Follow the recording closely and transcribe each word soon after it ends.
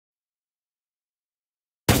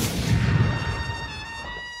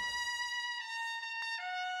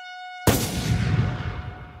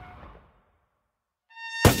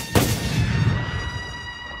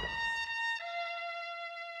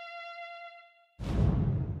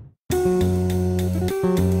The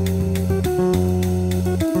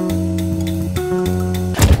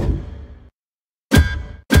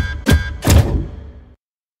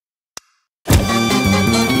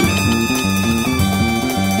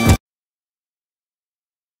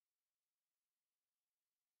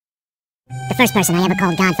first person I ever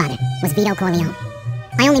called Godfather was Vito Corleone.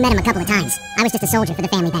 I only met him a couple of times. I was just a soldier for the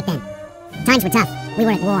family back then. Times were tough. We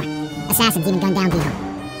were at war. Assassins even gunned down Vito.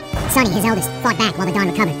 Sonny, his eldest, fought back while the Don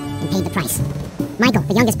recovered and paid the price. Michael,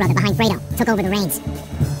 the youngest brother behind Fredo, took over the reins.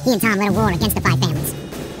 He and Tom led a war against the five families.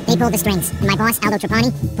 They pulled the strings, and my boss, Aldo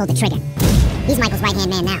Trapani, pulled the trigger. He's Michael's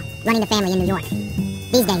right-hand man now, running the family in New York.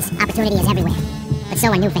 These days, opportunity is everywhere. But so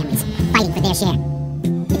are new families, fighting for their share.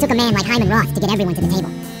 It took a man like Hyman Roth to get everyone to the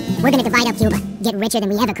table. We're gonna divide up Cuba, get richer than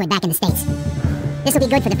we ever could back in the States. This will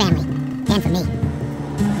be good for the family, and for me.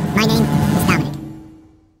 My name is Dominic.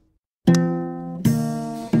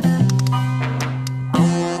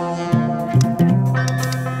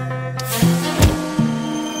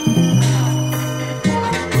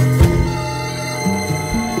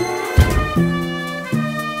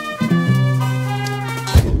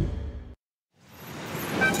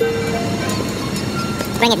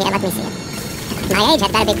 Bring it here, let me see it. My age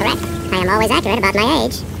had better be correct. I am always accurate about my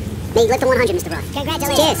age. Me, live to 100, Mr. Roth.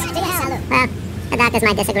 Congratulations. Cheers. Well, the doctors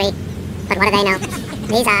might disagree, but what do they know?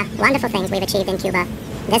 These are wonderful things we've achieved in Cuba.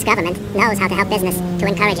 This government knows how to help business, to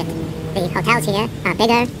encourage it. The hotels here are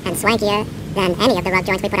bigger and swankier than any of the rug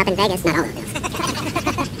joints we put up in Vegas. Not all of them.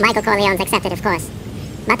 Michael Corleone's accepted, of course.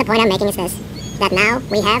 But the point I'm making is this, that now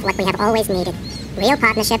we have what we have always needed. Real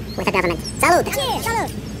partnership with the government. Salud. Cheers.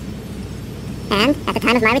 Salud. And at the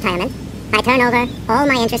time of my retirement, I turn over all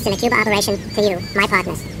my interest in the Cuba operation to you, my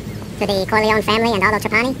partners. To the Corleone family and Aldo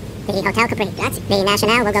Trapani, the Hotel Capri. The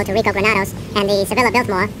Nacional will go to Rico Granados, and the Sevilla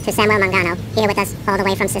Biltmore to Samuel Mangano, here with us all the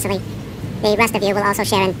way from Sicily. The rest of you will also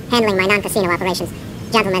share in handling my non-casino operations.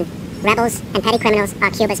 Gentlemen, rebels and petty criminals are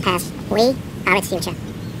Cuba's past. We are its future.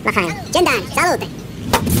 L'chaim. Jindan. Salud.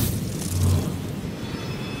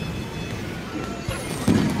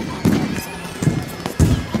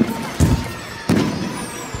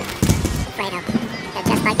 Fredo. They're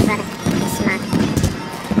just like your brother. He's smart.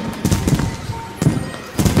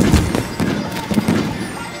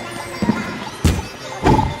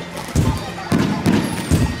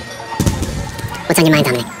 What's on your mind,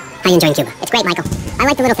 Dominic? How you enjoying Cuba? It's great, Michael. I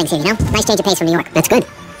like the little things here, you know? Nice change of pace from New York. That's good.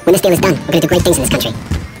 When this deal is done, we're going to do great things in this country.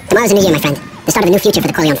 Tomorrow's a new year, my friend. The start of a new future for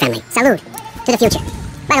the Corleone family. Salud. To the future.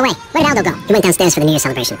 By the way, where did Aldo go? He went downstairs for the New Year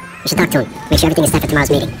celebration. We should talk to him. Make sure everything is set for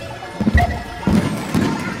tomorrow's meeting.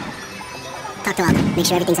 Talk to Aldo. Make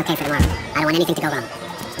sure everything's okay for tomorrow. I don't want anything to go wrong.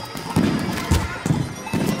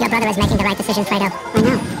 Your brother is making the right decisions, Fredo. I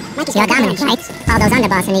know. You're Dominic, right? Aldo's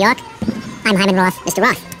underboss in New York. I'm Hyman Roth. Mr.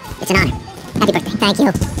 Roth, it's an honor. Happy birthday. Thank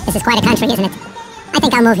you. This is quite a country, isn't it? I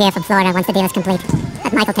think I'll move here from Florida once the deal is complete.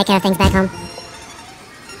 Let Michael take care of things back home.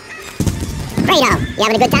 Fredo, you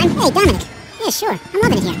having a good time? Hey, Dominic. Yeah, sure. I'm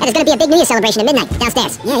loving it here. Hey, there's going to be a big New Year celebration at midnight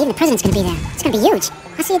downstairs. Yeah, even the president's going to be there. It's going to be huge.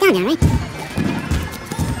 I'll see you down there, right?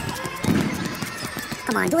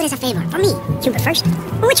 Come on, do it as a favor. For me. Cuba first.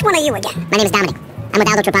 Which one are you again? My name is Dominic. I'm with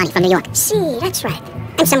Aldo Trapani from New York. See, that's right.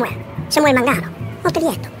 I'm somewhere in Mangano. Molto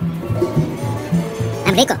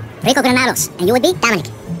I'm Rico. Rico Granados. And you would be? Dominic.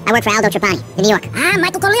 I work for Aldo Trapani in New York. Ah,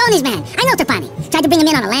 Michael Corleone's man. I know Trapani. Tried to bring him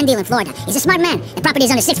in on a land deal in Florida. He's a smart man. The property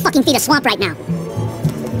is under 6 fucking feet of swamp right now.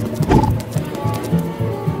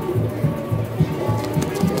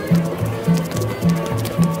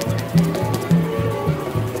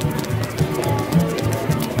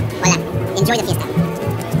 Hola. Enjoy the fiesta.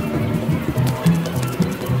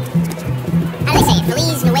 How do they say it?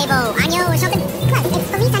 Feliz Nuevo Año or something? Close. It's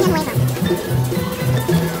Feliz Año Nuevo.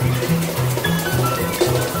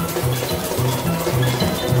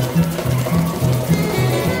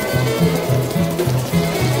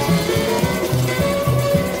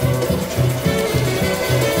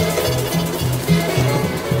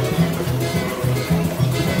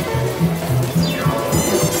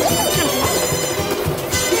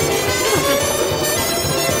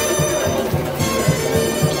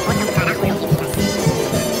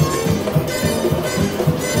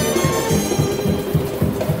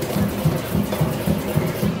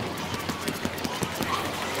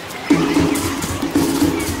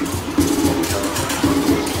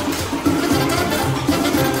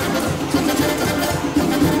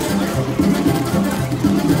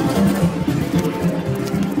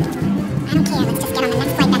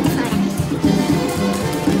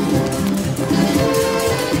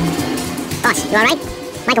 You all right?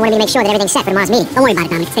 Michael wanted me to make sure that everything's set for tomorrow's meeting. Don't worry about it,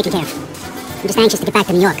 Dominic. It's taken care of. I'm just anxious to get back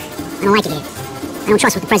to New York. I don't like it here. I don't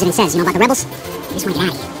trust what the president says, you know, about the rebels. I just want to get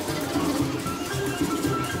out of here.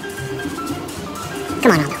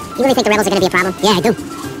 Come on, Aldo. You really think the rebels are gonna be a problem? Yeah, I do. You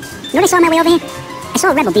know what I saw on my way over here? I saw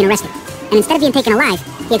a rebel being arrested. And instead of being taken alive,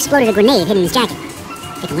 he exploded a grenade hidden in his jacket.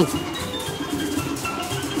 They can win.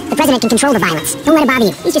 The president can control the violence. Don't let it bother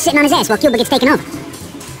you. He's just sitting on his ass while Cuba gets taken over. I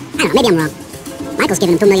don't know, maybe I'm wrong. Michael's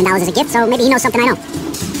giving him $2 million as a gift, so maybe he knows something I don't.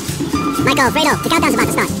 Michael, Fredo, the countdown's about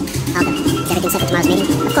to start. Aldo, is everything set for tomorrow's meeting?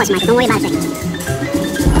 Of course, Michael, don't worry about a thing.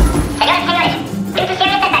 Señores, señores, due to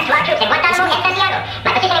serious attacks to our troops in Guantanamo and Santiago,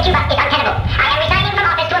 my position in Cuba is untenable. I am resigning from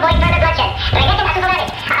office to avoid further bloodshed. Regresen a sus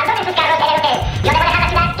hogares. Abandonen sus carros en el hotel. Yo debo dejar la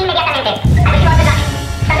ciudad inmediatamente. I wish you all good luck.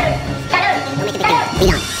 Salud, salud, Don't make a big deal.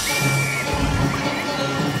 Lead on.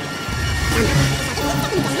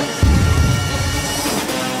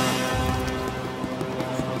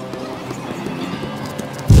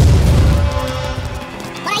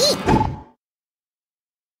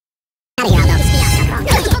 Out of here, Aldo.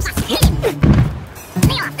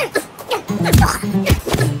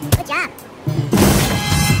 Good job.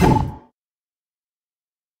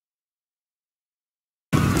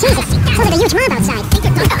 Jesus, sounds like a huge mob outside.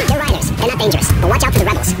 They're riders. They're not dangerous, but watch out for the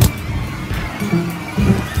rebels.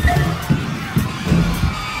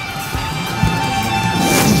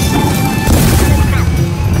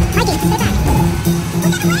 Mikey, stay back.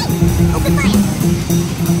 Look at the way. Open fire.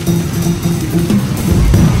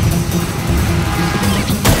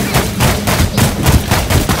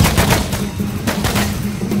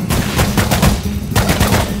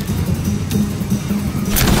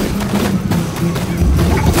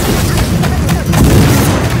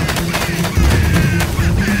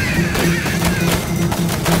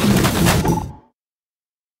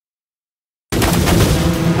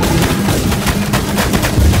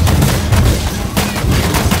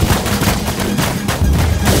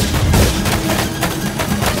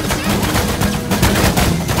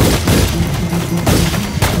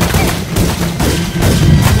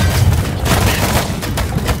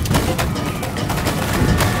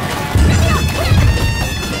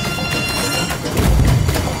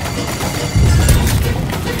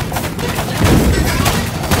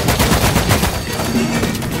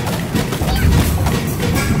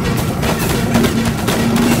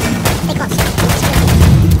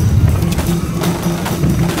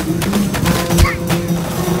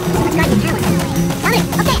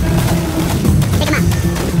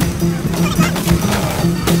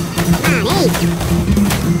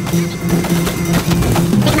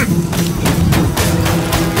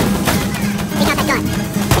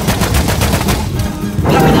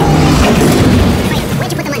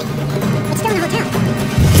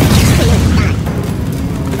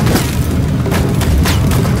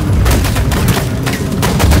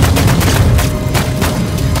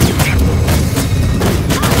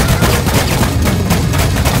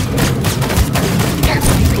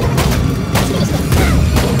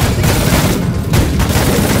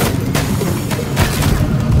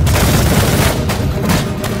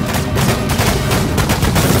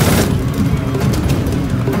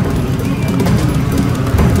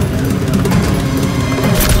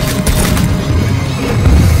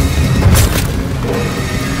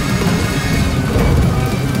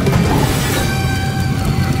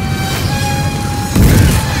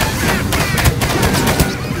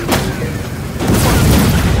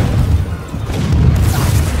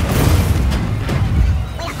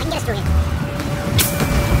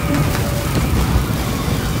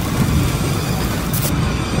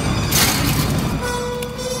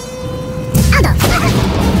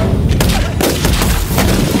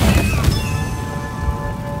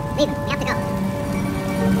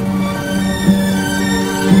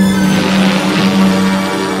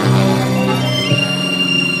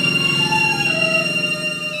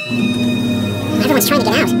 Everyone's trying to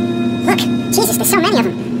get out. Look, Jesus, there's so many of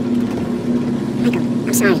them. Michael,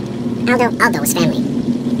 I'm sorry. Aldo was family.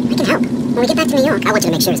 I can help. When we get back to New York, I want you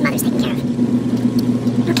to make sure his mother's taken care of.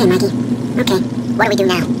 Okay, Mikey. Okay, what do we do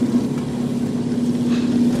now?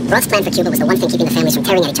 Roth's plan for Cuba was the one thing keeping the families from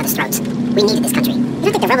tearing at each other's throats. We needed this country.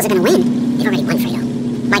 You don't think the rebels are gonna win? They've already won, Fredo.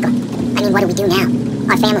 Michael, I mean, what do we do now?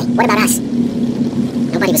 Our family, what about us?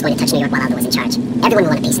 Nobody was going to touch New York while Aldo was in charge. Everyone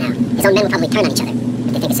will want a peace now. His own men will probably turn on each other,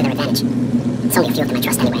 but they think it's to their advantage. It's only a few of them I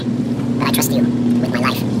trust anyway. But I trust you with my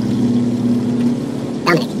life.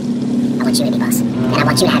 Dominic, I want you to be boss. And I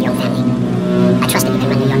want you to have your own family. I trust that you can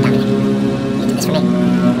run New York, Dominic. You do this for me?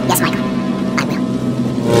 Yes, Michael. I will.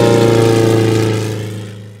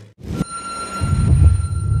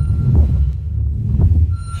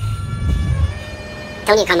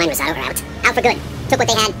 Tony and Carmine Rosado are out. Out for good. Took what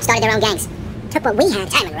they had, started their own gangs. Took what we had.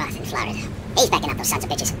 Simon Roth in Florida. He's backing up those sons of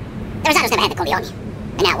bitches. The Rosados never had the Corleone.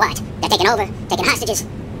 And now what? They're taking over, taking hostages.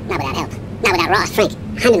 Not without help. Not without Roth. Frank,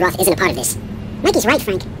 Hyman Roth isn't a part of this. Mikey's right,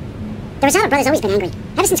 Frank. The Rosado brothers always been angry.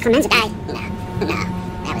 Ever since Clemenza died. No.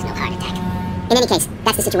 That was no heart attack. In any case,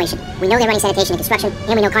 that's the situation. We know they're running sanitation and construction,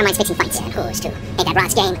 and we know Carmine's fixing fights. Yeah, who's too? Ain't that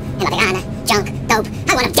Roth's game? Hella junk, dope.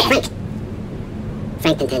 I want him dead.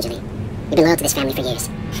 Frank Pentangeli. You've been loyal to this family for years.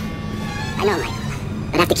 I know, Michael.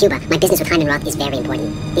 But after Cuba, my business with Hyman Roth is very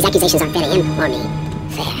important. These accusations aren't fair to him or me.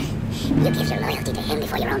 Fair. You give your loyalty to him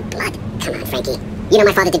before your own blood. Come on, Frankie. You know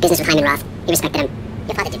my father did business with Hyman Roth. He respected him.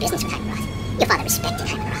 Your father did business with Hyman Roth. Your father respected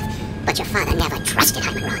Hyman Roth. But your father never trusted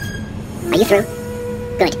Hyman Roth. Are you through?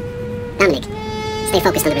 Good. Dominic, stay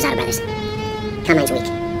focused on the Rosado brothers. Carmine's weak.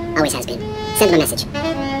 Always has been. Send them a message.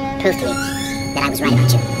 Prove to me that I was right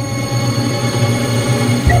about you.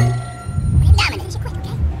 Dominic, quick,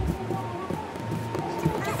 okay?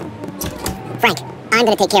 Frank, I'm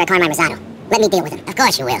gonna take care of Carmine Rosado. Let me deal with him. Of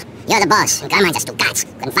course you will. You're the boss, and Carmine's a Stugatz.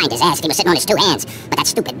 Couldn't find his ass if he was sitting on his two hands. But that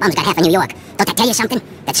stupid bum's got half of New York. Don't that tell you something?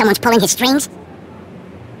 That someone's pulling his strings?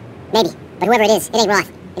 Maybe, but whoever it is, it ain't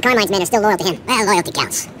Roth. And Carmine's men are still loyal to him. Well, loyalty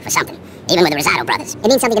counts. For something. Even with the Rosado brothers. It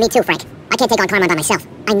means something to me too, Frank. I can't take on Carmine by myself.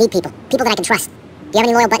 I need people. People that I can trust. Do you have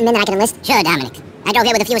any loyal button men that I can enlist? Sure, Dominic. I drove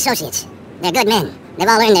here with a few associates. They're good men. They've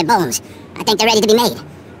all earned their bones. I think they're ready to be made.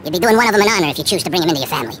 You'd be doing one of them an honor if you choose to bring them into your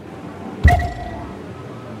family.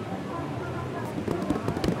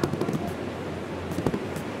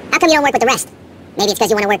 How come you don't work with the rest? Maybe it's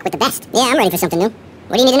because you want to work with the best. Yeah, I'm ready for something new.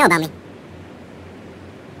 What do you need to know about me?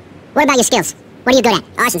 What about your skills? What are you good at?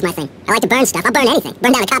 Arson's my thing. I like to burn stuff. I'll burn anything.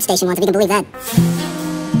 Burned down a cop station once, if you can believe that.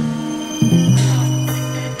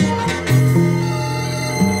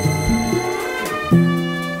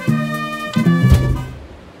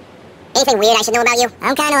 Anything weird I should know about you?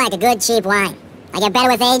 I'm kind of like a good, cheap wine. I get better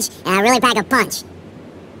with age, and I really pack a punch.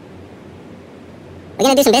 We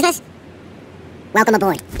gonna do some business? Welcome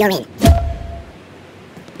aboard. You're in.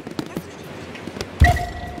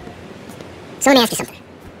 So let me ask you something.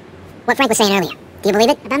 What Frank was saying earlier, do you believe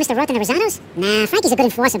it? About Mr. Roth and the Rosados? Nah, Frankie's a good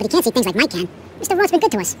enforcer, but he can't see things like Mike can. Mr. Roth's been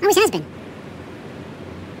good to us. Always has been.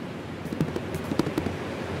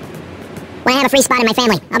 When I have a free spot in my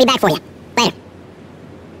family, I'll be back for you. Later.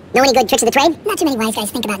 Know any good tricks of the trade? Not too many wise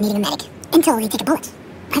guys think about needing a medic. Until they take a bullet.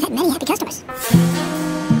 I've had many happy customers.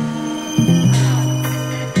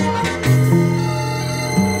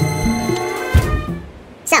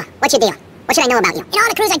 So, what's your deal? What should I know about you? In all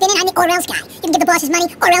the crews I've been in, I'm the or else guy. You can give the boss his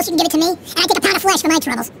money, or else you can give it to me, and I take a pound of flesh for my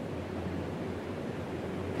troubles.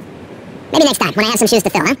 Maybe next time, when I have some shoes to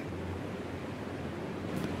fill, huh?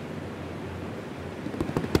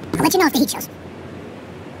 I'll let you know if the heat shows.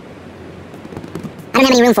 I don't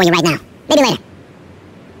have any room for you right now. Maybe later.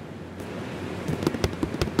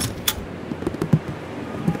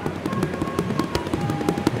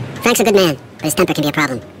 Frank's a good man, but his temper can be a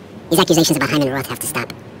problem. These accusations about Hyman and Roth have to stop.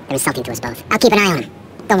 They're insulting to us both. I'll keep an eye on him.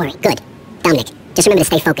 Don't worry. Good. Dominic, just remember to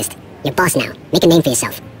stay focused. You're boss now. Make a name for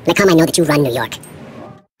yourself. Let Carmine know that you run New York.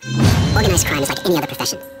 Organized crime is like any other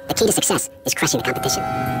profession. The key to success is crushing the competition.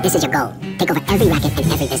 This is your goal. Take over every racket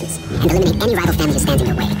and every business, and eliminate any rival family that stands in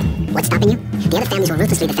your way. What's stopping you? The other families will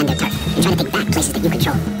ruthlessly defend their turf and try to take back places that you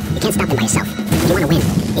control. You can't stop them by yourself. If you want to win,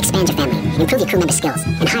 expand your family, improve your crew members' skills,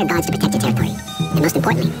 and hire guards to protect your territory. And most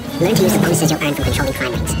importantly, learn to use the bonuses you'll earn from controlling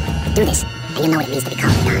crime rings. Do this, and you'll know what it means to be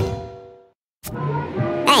called a Don.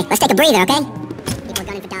 Hey, let's take a breather, okay? People are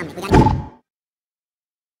gunning for Dominic. We gotta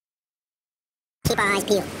keep our eyes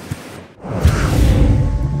peeled.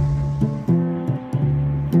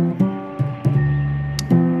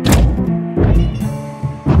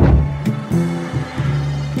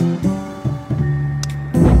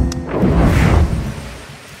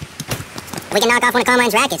 We can knock off one of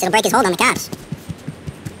Carmine's rackets. It'll break his hold on the cops.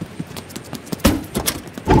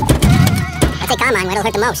 I'd say Carmine where it'll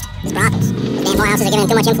hurt the most. His brothels. Those damn whorehouses are giving him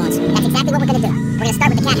too much influence. That's exactly what we're gonna do. We're gonna start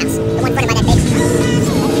with the cat house, the one fronted by that base.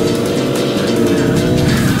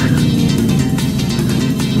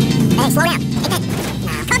 Hey, slow down. Hey, hey.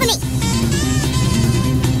 Now, cover me.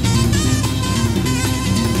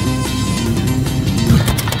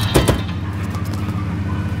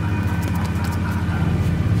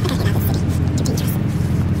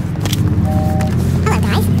 Hello,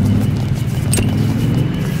 guys.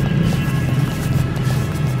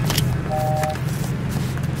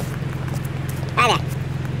 Hi there.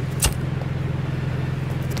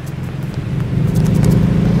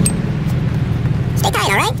 Stay tight,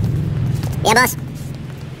 all right? Yeah, boss.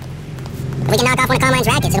 If we can knock off one of Carmine's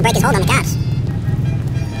rackets, it'll break his hold on the cops.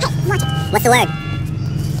 Hey, watch it. What's the word?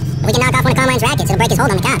 If we can knock off one of Carmine's rackets, it'll break his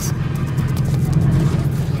hold on the cops.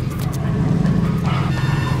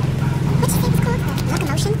 What's your favorite called?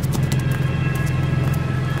 Locomotion?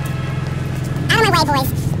 Out of my way, boys.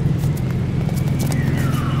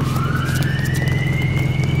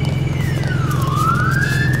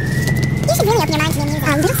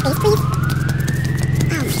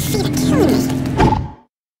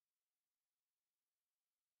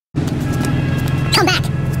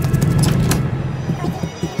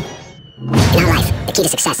 key to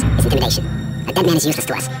success is intimidation. A dead man is useless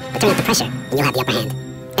to us, but turn up the pressure, and you'll have the upper hand.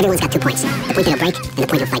 Everyone's got 2 points, the point that he'll break, and the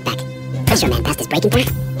point he'll fight back. Pressure a man past his breaking point,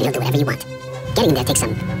 and he'll do whatever you want. Getting him there takes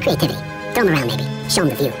some creativity. Throw him around maybe, show him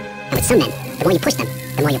the view. And with some men, the more you push them,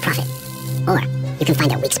 the more you profit. Or, you can find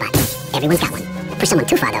their weak spot. Everyone's got one. Push someone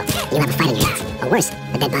too far though, and you'll have a fight on your hands. Or worse,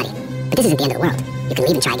 a dead body. But this isn't the end of the world. You can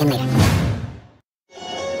leave and try again later.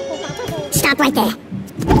 Stop right there.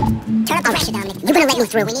 Turn up the pressure, Dominic. You better let me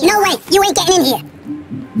through. No way! You ain't getting in here!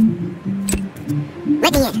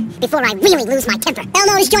 Let me in, before I really lose my temper. Hell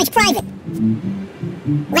no, this joint's private!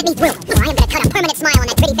 Let me through, or I am gonna cut a permanent smile on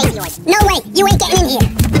that pretty face of yours. No way! You ain't getting in here!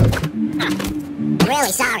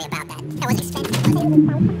 Really sorry about that. That was expensive, wasn't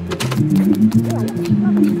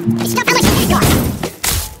it? Stop, how much did that cost?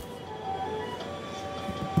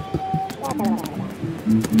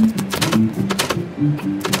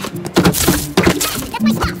 That's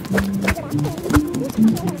my stuff!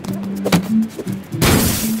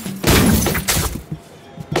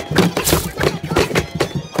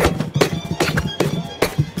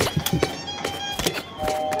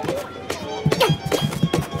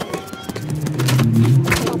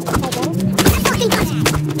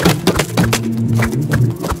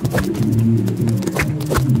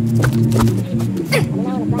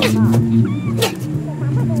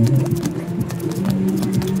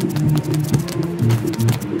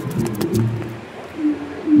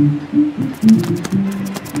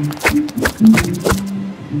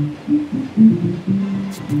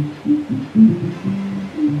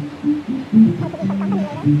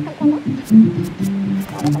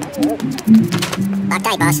 Lock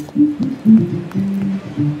tight, boss. If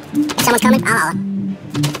someone's coming, I'll holler.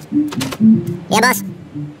 Yeah, boss.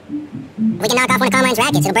 If we can knock off one of Carmine's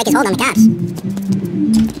rackets, it'll break his hold on the cops.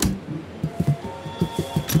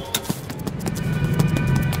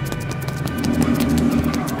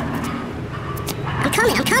 I'm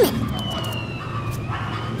coming!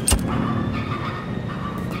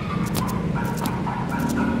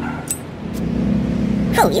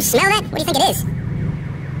 Oh, you smell that? What do you think it is?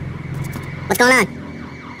 What's going on?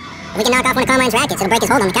 If we can knock off one of Carmine's rackets, it'll break his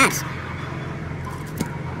hold on the cops.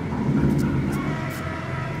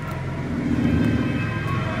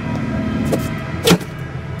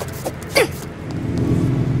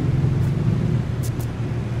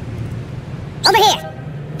 Over here!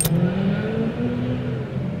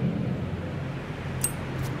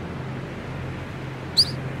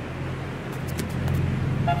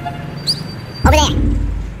 Over there!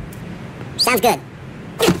 Sounds good.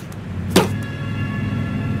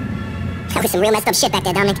 That was some real messed up shit back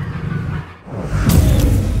there, Dominic.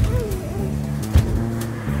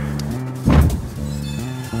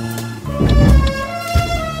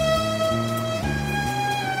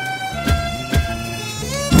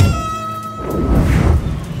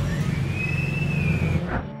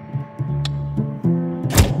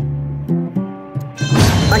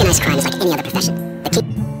 Organized crime is like any other profession. The key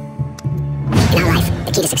in our life,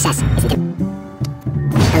 the key to success is the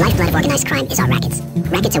lifeblood of organized crime is our rackets.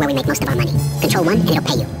 Rackets are where we make most of our money. Control one and it'll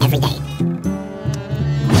pay you every day.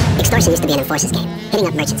 Extortion used to be an enforcer's game, hitting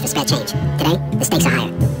up merchants for spare change. Today, the stakes are higher.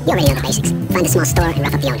 You already know the basics. Find a small store and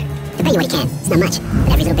rough up the owner. He'll pay you what he can. It's not much,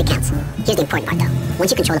 but every little bit counts. Here's the important part though.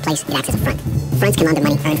 Once you control a place, it acts as a front. Fronts can launder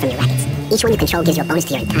money earned from your rackets. Each one you control gives you a bonus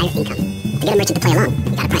to your entire income. To get a merchant to play along,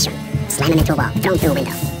 you gotta pressure him. Slam him into a wall, throw him through a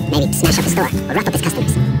window. Maybe smash up a store, or rough up his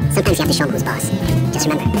customers. Sometimes you have to show him who's boss. Just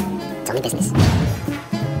remember, it's only business.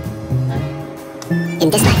 In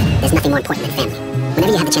this life, there's nothing more important than family.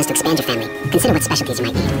 Whenever you have the chance to expand your family, consider what specialties you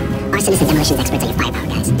might need. Arsonists and demolitions experts are your firepower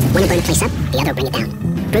guys. One will burn a place up, the other will bring it down.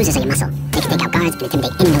 Bruisers are your muscle. They can take out guards and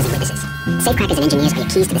intimidate any nosy witnesses. Safecrackers and engineers are your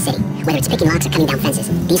keys to the city. Whether it's picking locks or cutting down fences,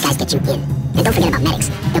 these guys get you in. And don't forget about medics.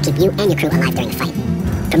 They'll keep you and your crew alive during the fight.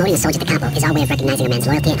 Promoting a soldier to capo is our way of recognizing a man's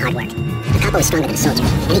loyalty and hard work. A capo is stronger than a soldier,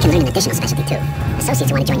 and he can learn an additional specialty too. Associates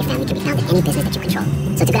who want to join your family can be found in any business that you control.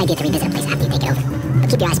 So it's a good idea to revisit a place after you take it over. But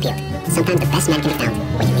keep your eyes peeled. Sometimes the best man can be found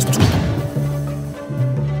where you least expect it.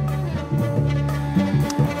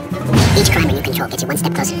 Each crime ring you control gets you one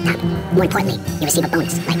step closer to the top. More importantly, you receive a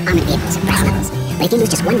bonus, like armored vehicles or brass knuckles. But if you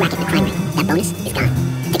lose just one racket in the crime ring, that bonus is gone.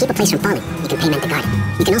 To keep a place from falling, you can pay men to guard it.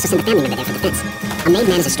 You can also send a family member there for defense. A made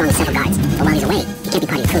man is as strong as several guards, but while he's away, he can't be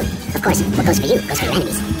part of your crew. Of course, what goes for you goes for your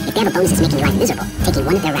enemies. If they have a bonus that's making your life miserable, taking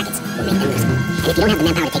one of their rackets will make them lose it. And if you don't have the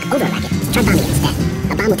manpower to take over a racket, try bombing it instead.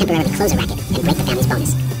 A bomb will temporarily close a racket and break the family's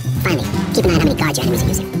bonus. Finally, keep an eye on how many guards your enemies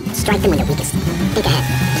are using. Strike them when they're weakest. Think ahead,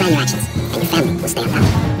 plan your actions, and your family will stay on top.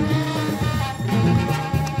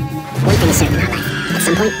 One thing is certain in our life. At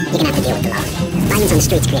some point, you're gonna have to deal with the law. Violence on the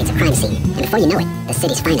streets creates a crime scene, and before you know it, the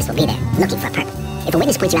city's finest will be there, looking for a perp. If a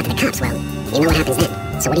witness points you out to the cops, well, You know what happens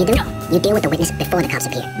then. So what do? You deal with the witness before the cops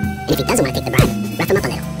appear. And if he doesn't want to take the bribe, rough him up a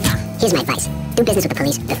little. Here's my advice. Do business with the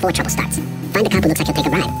police before trouble starts. Find a cop who looks like he'll take a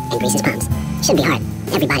bribe and grease his palms. Shouldn't be hard.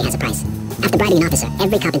 Everybody has a price. After bribing an officer,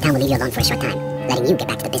 every cop in town will leave you alone for a short time, letting you get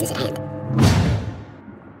back to the business at hand.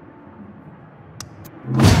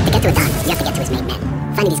 To get to a don, you have to get to his main men.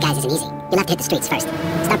 Finding these guys isn't easy. You'll have to hit the streets first.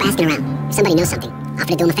 Start by asking around. If somebody knows something,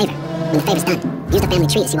 offer to do him a favor. When the favor's done, use the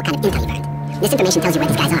family tree to see what kind of intel you've earned. This information tells you where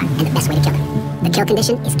these guys are and the best way to kill them. The kill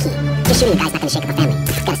condition is key. Just shooting a guy's not going to shake up a family.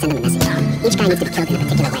 You've got to send them a message. Each guy needs to be killed in a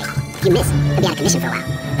particular way. If you miss, he'll be out of commission for a while,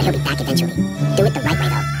 but he'll be back eventually. Do it the right way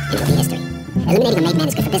though, and it'll be history. Eliminating a made man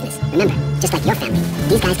is good for business. Remember, just like your family,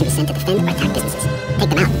 these guys can be sent to defend or attack businesses. Take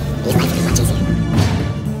them out, and your life will be much easier.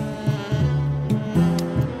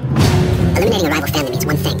 Eliminating a rival family means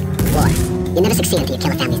one thing: war. You'll never succeed until you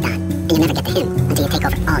kill a family's don, and you'll never get to him until you take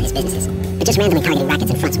over all his businesses. But just randomly targeting rackets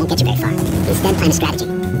and fronts won't get you very far. Instead, plan a strategy.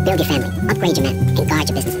 Build your family, upgrade your men, and guard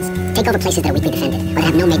your businesses. Take over places that are weakly defended, or that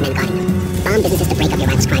have no made men guarding them. Bomb businesses to break up your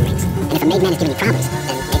rival's crime rings. And if a made man is giving you problems,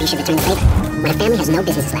 then maybe you should return the favor. When a family has no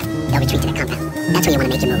businesses left, they'll retreat to their compound. That's where you want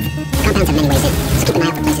to make your move. Compounds have many ways in, so keep an eye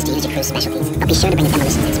out for places to use your crew's specialties. But be sure to bring a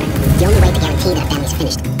demolitions expert. The only way to guarantee that a family's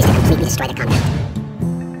finished is to completely destroy the compound.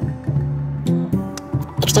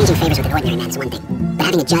 Exchanging favors with an ordinary man is one thing, but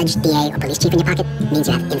having a judge, DA, or police chief in your pocket means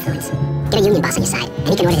you have influence. Get a union boss on your side, and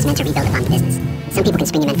he can order his men to rebuild upon the business. Some people can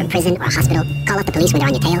spin your men from prison or a hospital, call up the police when they're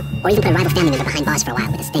on your tail, or even put a rival family member behind bars for a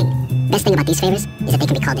while with a sting. Best thing about these favors is that they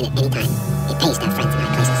can be called in at any time. It pays to have friends in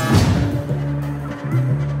high places.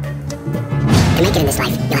 To make it in this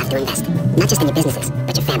life, you'll have to invest. Not just in your businesses,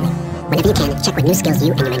 but your family. Whenever you can, check what new skills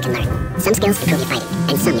you and your men can learn. Some skills improve your fighting,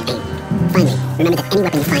 and some your aim. Finally, remember that any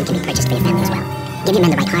weapon you find can be purchased for your family as well. Give your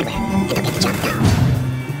men the right hardware, and they'll get the job done.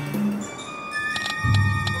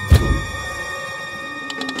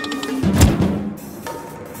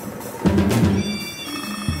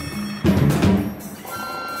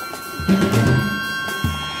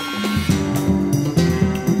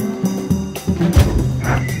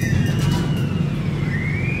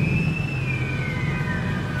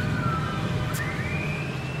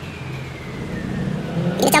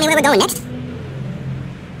 You gonna tell me where we're going next?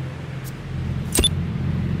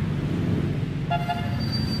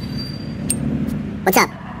 What's up?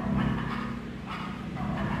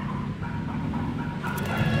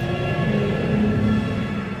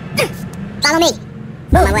 Follow me.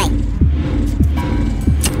 Move my way.